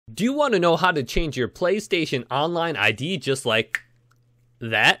Do you want to know how to change your PlayStation Online ID just like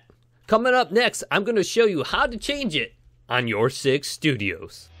that? Coming up next, I'm going to show you how to change it on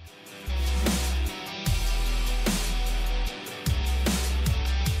YourSixStudios.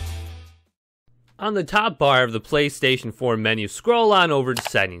 On the top bar of the PlayStation 4 menu, scroll on over to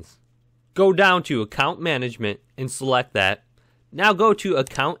Settings. Go down to Account Management and select that. Now go to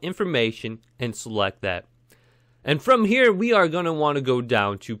Account Information and select that. And from here, we are going to want to go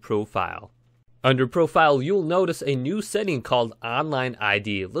down to Profile. Under Profile, you'll notice a new setting called Online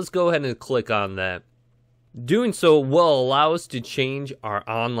ID. Let's go ahead and click on that. Doing so will allow us to change our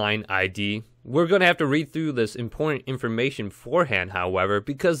online ID. We're going to have to read through this important information beforehand, however,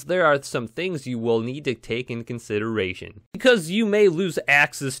 because there are some things you will need to take into consideration. Because you may lose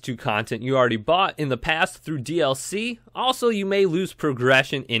access to content you already bought in the past through DLC. Also, you may lose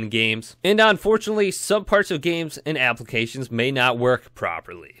progression in games. And unfortunately, some parts of games and applications may not work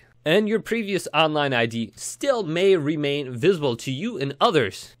properly. And your previous online ID still may remain visible to you and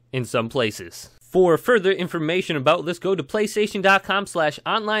others in some places. For further information about this, go to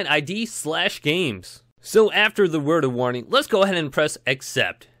PlayStation.com/onlineid/games. So after the word of warning, let's go ahead and press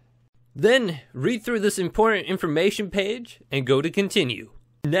accept. Then read through this important information page and go to continue.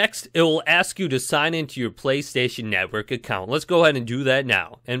 Next, it will ask you to sign into your PlayStation Network account. Let's go ahead and do that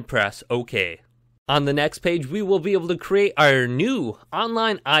now and press OK. On the next page, we will be able to create our new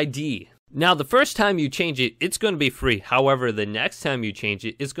online ID. Now, the first time you change it, it's going to be free. However, the next time you change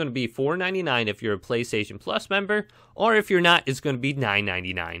it, it's going to be $4.99 if you're a PlayStation Plus member, or if you're not, it's going to be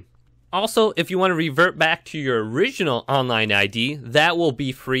 $9.99. Also, if you want to revert back to your original online ID, that will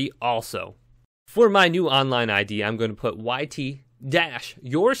be free also. For my new online ID, I'm going to put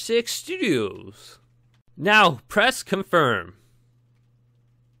YT-YourSixStudios. Now, press confirm.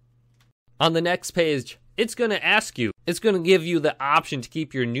 On the next page, it's going to ask you, it's going to give you the option to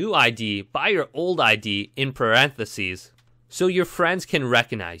keep your new ID by your old ID in parentheses so your friends can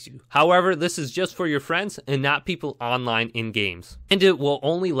recognize you. However, this is just for your friends and not people online in games. And it will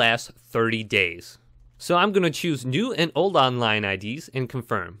only last 30 days. So I'm going to choose new and old online IDs and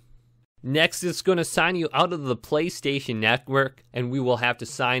confirm. Next, it's going to sign you out of the PlayStation Network and we will have to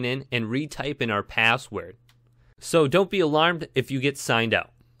sign in and retype in our password. So don't be alarmed if you get signed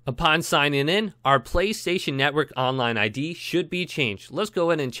out. Upon signing in, our PlayStation Network online ID should be changed. Let's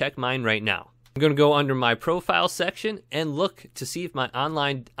go ahead and check mine right now. I'm going to go under my profile section and look to see if my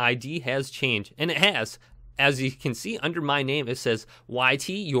online ID has changed. And it has. As you can see under my name, it says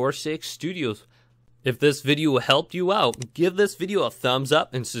YT-YourSixStudios. If this video helped you out, give this video a thumbs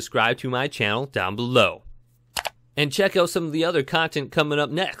up and subscribe to my channel down below. And check out some of the other content coming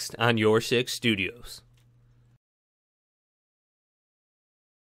up next on YourSixStudios.